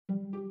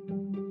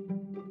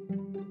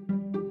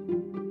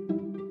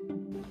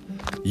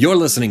You're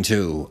listening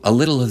to A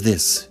Little of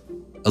This,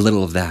 A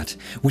Little of That,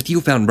 with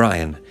You Found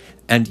Brian.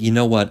 And you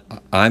know what?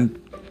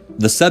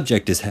 The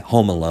subject is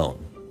Home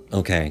Alone.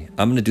 Okay,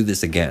 I'm gonna do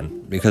this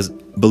again because,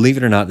 believe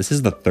it or not, this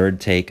is the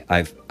third take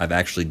I've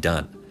actually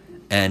done,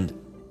 and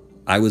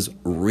I was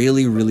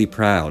really, really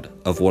proud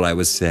of what I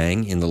was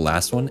saying in the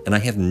last one, and I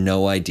have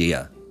no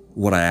idea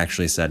what I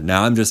actually said.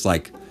 Now I'm just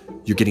like,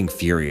 you're getting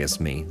furious,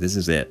 me. This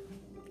is it.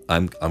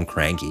 I'm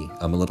cranky.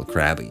 I'm a little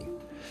crabby.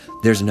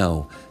 There's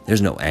no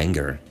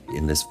anger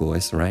in this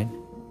voice, right?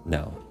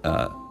 No.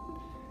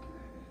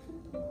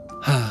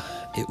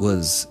 It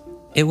was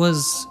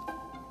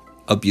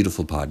a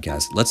beautiful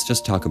podcast. Let's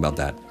just talk about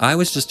that. I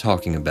was just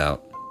talking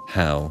about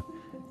how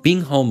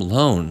being home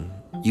alone,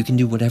 you can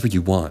do whatever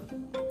you want.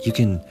 You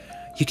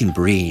can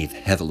breathe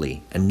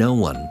heavily, and no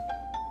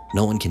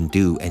one can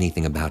do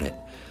anything about it.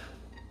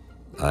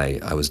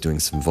 I was doing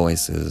some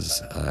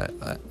voices.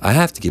 I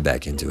have to get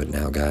back into it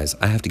now, guys.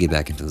 I have to get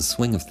back into the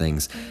swing of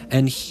things.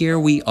 And here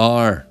we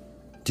are,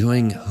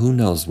 doing who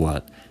knows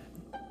what.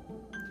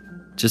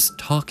 Just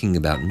talking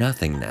about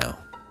nothing now.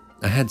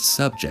 I had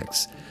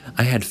subjects.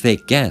 I had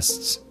fake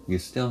guests. You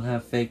still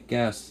have fake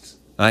guests.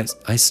 I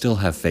still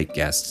have fake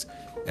guests.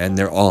 And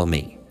they're all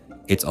me.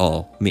 It's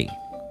all me.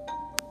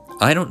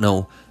 I don't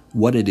know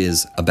what it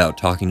is about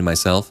talking to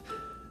myself,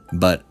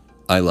 but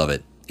I love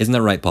it. Isn't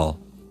that right, Paul?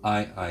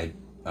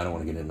 I don't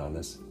want to get in on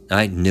this.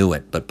 I knew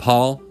it, but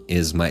Paul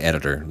is my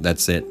editor.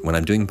 That's it. When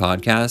I'm doing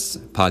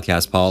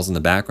podcast Paul's in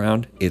the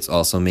background. It's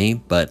also me,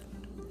 but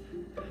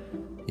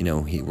you know,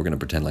 we're going to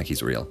pretend like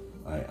he's real.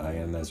 I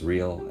am as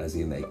real as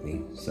you make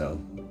me, so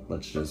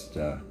let's just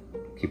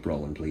keep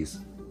rolling, please.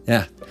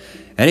 Yeah,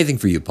 anything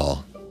for you,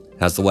 Paul.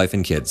 How's the wife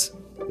and kids?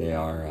 They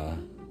are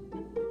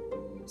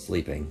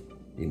sleeping.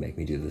 You make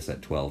me do this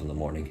at 12 in the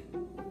morning.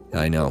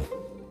 I know,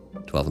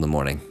 12 in the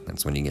morning.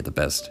 That's when you get the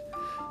best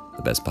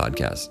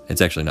podcast.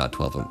 It's actually not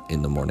 12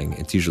 in the morning.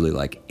 It's usually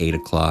like 8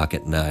 o'clock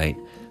at night,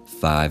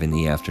 5 in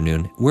the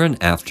afternoon. We're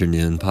an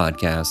afternoon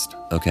podcast,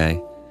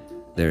 okay?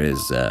 There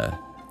is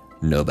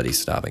nobody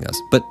stopping us.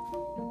 But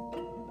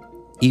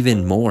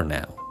even more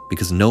now,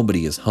 because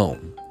nobody is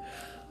home.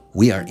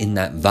 We are in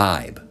that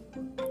vibe.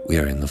 We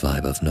are in the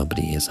vibe of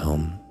nobody is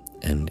home,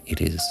 and it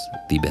is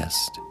the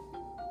best.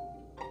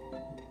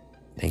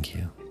 Thank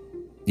you.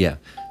 Yeah,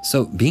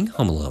 so being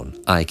home alone,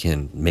 I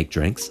can make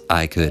drinks.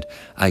 I could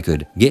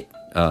get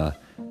a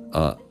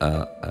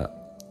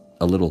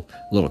little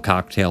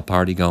cocktail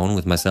party going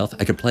with myself.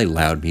 I could play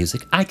loud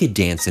music. I could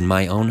dance in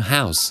my own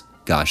house.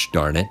 Gosh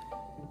darn it,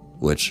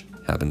 which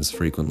happens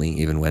frequently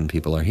even when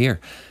people are here.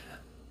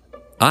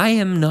 I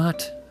am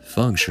not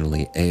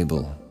functionally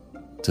able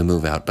to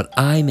move out, but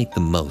I make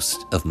the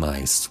most of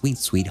my sweet,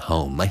 sweet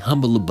home, my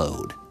humble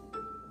abode.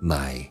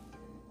 My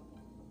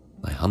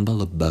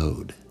humble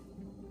abode.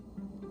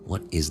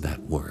 What is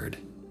that word?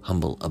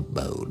 Humble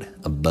abode.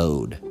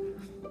 Abode.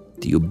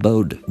 Do you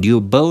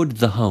abode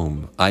the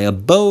home? I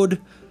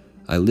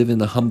live in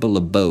the humble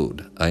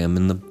abode.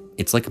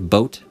 It's like a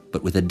boat,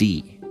 but with a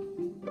D.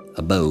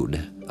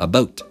 Abode. A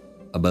boat.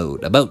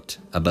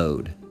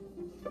 Abode.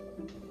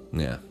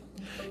 Yeah.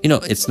 You know,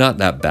 it's not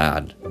that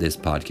bad, this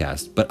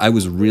podcast, but I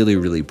was really,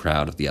 really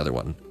proud of the other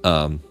one.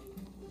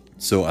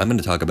 So I'm going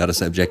to talk about a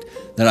subject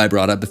that I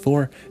brought up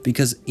before,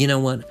 because you know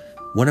what?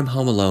 When I'm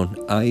home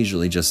alone, I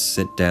usually just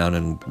sit down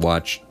and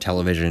watch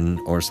television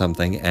or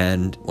something,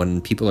 and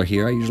when people are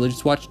here, I usually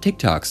just watch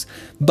TikToks.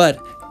 But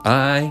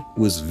I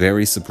was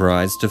very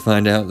surprised to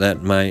find out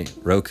that my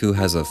Roku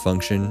has a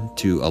function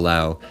to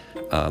allow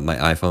my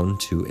iPhone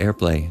to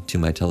AirPlay to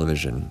my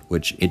television,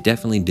 which it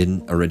definitely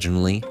didn't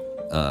originally,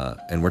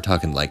 and we're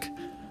talking like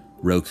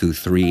Roku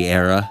 3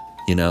 era,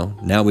 you know?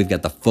 Now we've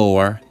got the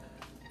 4,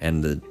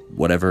 and the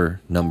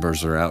whatever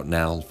numbers are out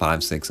now,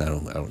 5, 6, I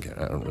don't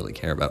care. I don't really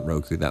care about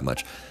Roku that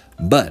much.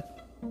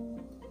 But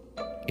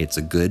it's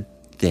a good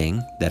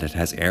thing that it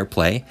has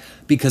AirPlay,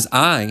 because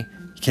I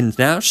can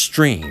now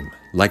stream,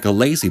 like a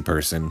lazy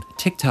person,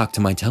 TikTok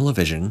to my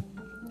television.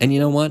 And you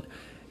know what?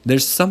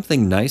 There's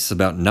something nice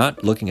about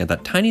not looking at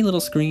that tiny little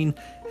screen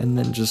and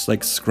then just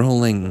like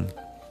scrolling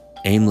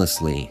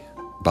aimlessly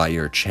by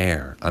your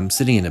chair. I'm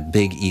sitting in a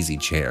big easy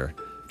chair,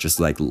 just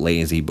like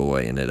lazy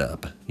boying it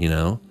up, you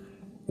know?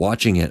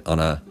 Watching it on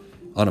a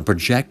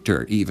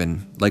projector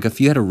even. Like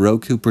if you had a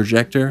Roku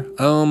projector,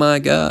 oh my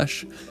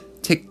gosh,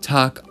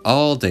 TikTok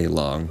all day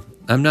long.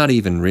 I'm not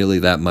even really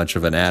that much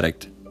of an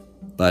addict,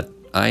 but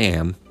I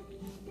am.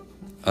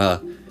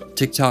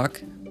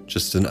 TikTok,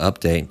 just an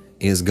update,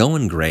 is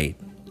going great.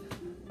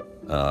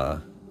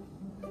 I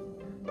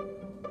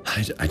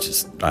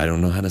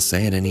don't know how to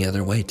say it any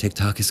other way.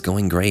 TikTok is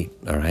going great,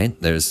 all right?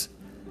 There's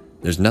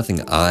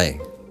nothing I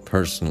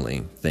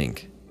personally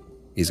think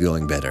is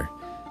going better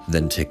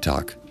than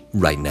TikTok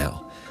right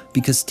now,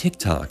 because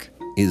TikTok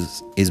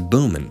is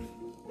booming.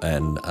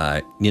 And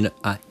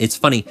it's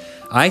funny.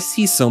 I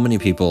see so many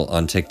people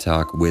on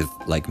TikTok with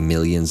like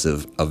millions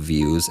of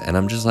views, and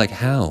I'm just like,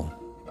 how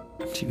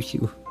do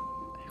you?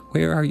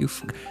 Where are you?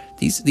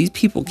 These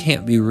people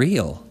can't be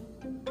real,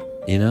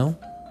 you know.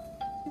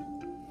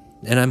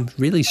 And I'm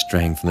really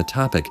straying from the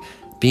topic,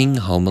 being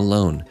home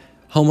alone.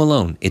 Home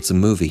Alone, it's a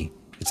movie.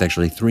 It's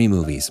actually 3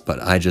 movies,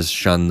 but I just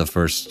shun the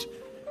first,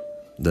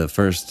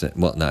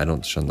 well, no, I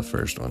don't shun the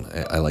first one.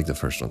 I like the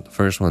first one. The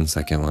first one,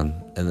 second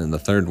one, and then the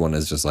third one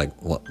is just like,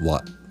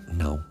 what?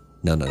 No.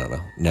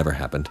 Never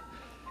happened.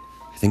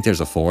 I think there's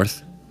a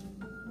 4th.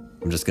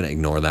 I'm just gonna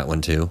ignore that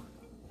one too.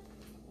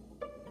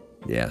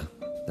 Yeah,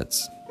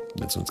 that's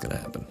what's gonna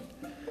happen.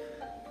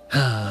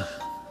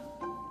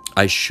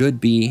 I should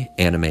be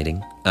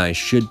animating. I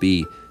should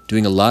be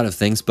doing a lot of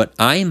things, but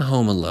I am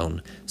home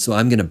alone, so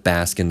I'm gonna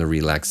bask in the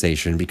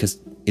relaxation because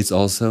it's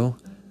also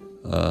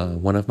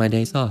one of my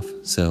days off.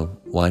 So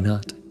why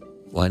not?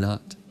 Why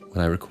not?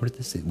 When I recorded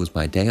this, it was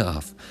my day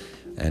off.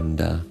 And,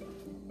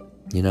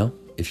 you know,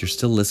 if you're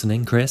still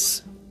listening,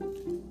 Chris,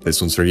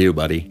 this one's for you,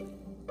 buddy.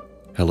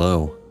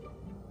 Hello.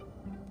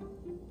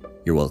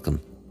 You're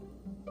welcome.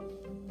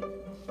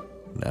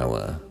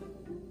 Now,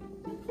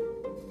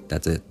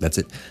 that's it.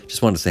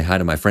 Just wanted to say hi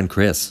to my friend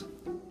Chris.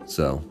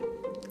 So,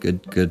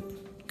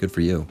 good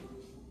for you.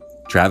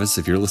 Travis,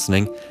 if you're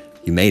listening,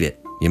 you made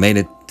it. You made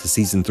it to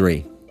season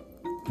 3.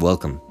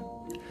 Welcome.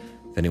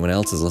 If anyone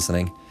else is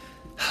listening,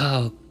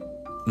 oh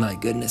my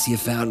goodness, you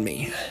found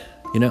me.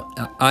 You know,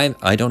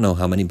 I don't know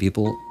how many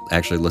people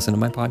actually listen to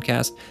my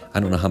podcast. I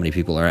don't know how many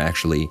people are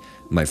actually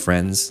my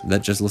friends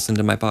that just listen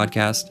to my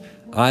podcast.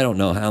 I don't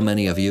know how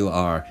many of you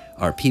are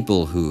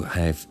people who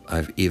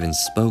I've even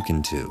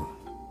spoken to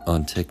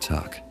on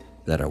TikTok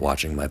that are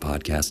watching my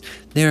podcast.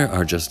 There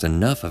are just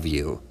enough of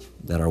you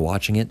that are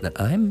watching it that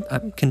I'm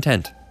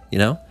content, you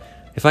know?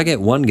 If I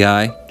get one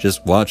guy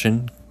just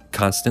watching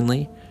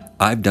constantly,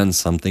 I've done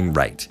something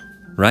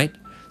right?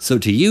 So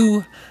to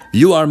you,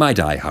 you are my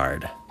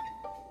diehard.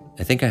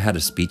 I think I had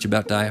a speech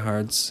about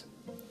diehards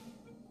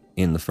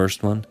in the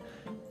first one,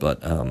 but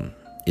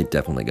it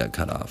definitely got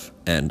cut off.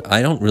 And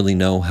I don't really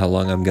know how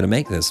long I'm going to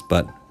make this,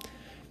 but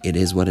it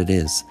is what it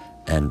is.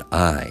 And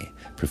I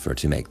prefer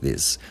to make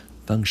this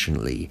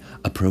functionally,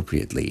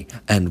 appropriately,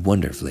 and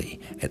wonderfully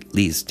at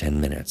least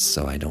 10 minutes,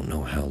 so I don't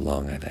know how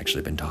long I've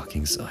actually been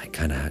talking, so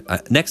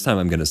next time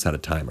I'm going to set a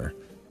timer.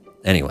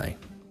 Anyway,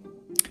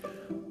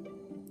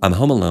 I'm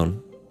home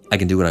alone. I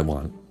can do what I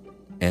want.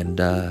 And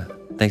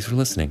thanks for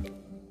listening.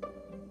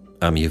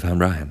 I'm You Found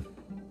Ryan.